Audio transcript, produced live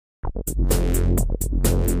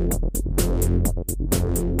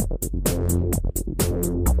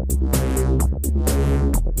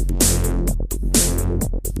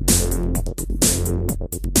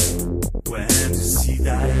When you see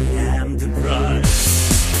that I am the bride,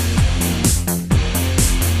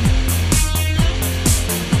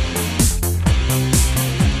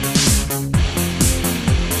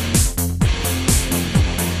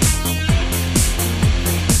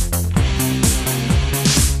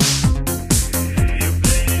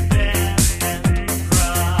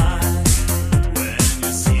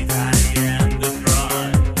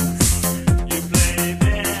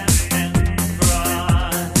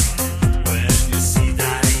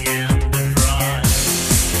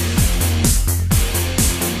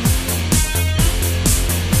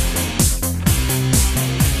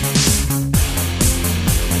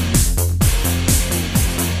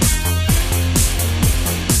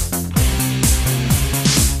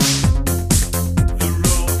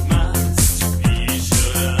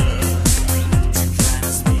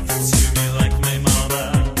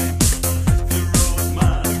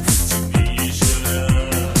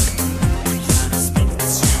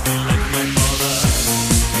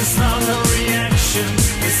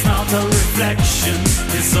 it's not a reflection,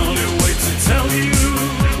 it's only a way to tell you,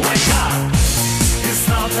 wake up. It's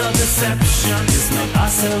not a deception, it's not a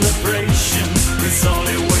celebration, it's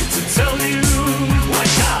only a way to tell you,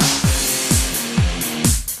 wake up.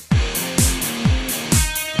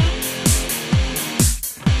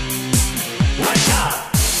 Wake up.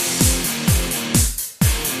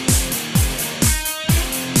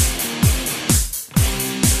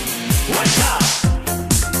 Wake up.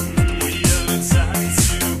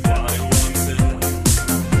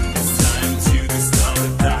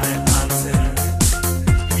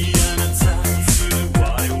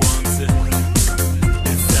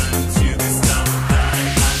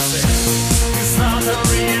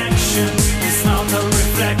 It's not a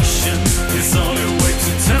reflection, it's only a way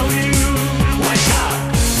to tell you, wake up.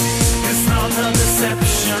 It's not a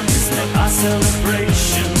deception, it's not a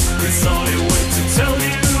celebration, it's only a way to tell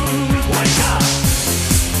you, wake up.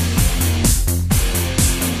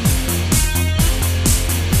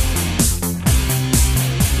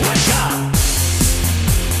 Wake up.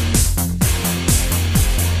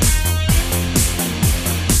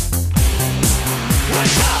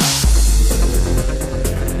 Wake up.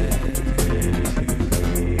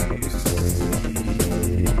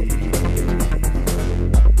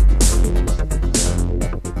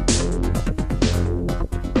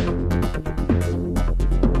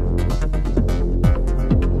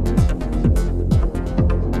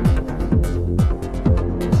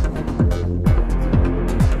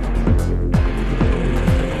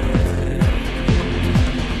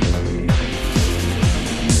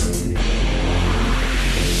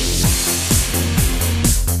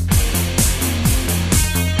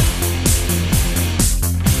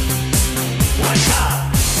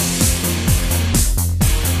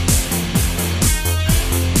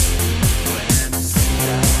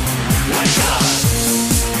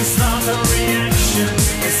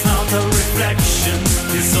 It's not a reflection,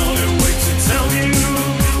 it's only a way to tell you,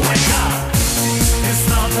 wake up. It's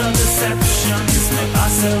not a deception, it's not a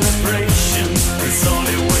celebration.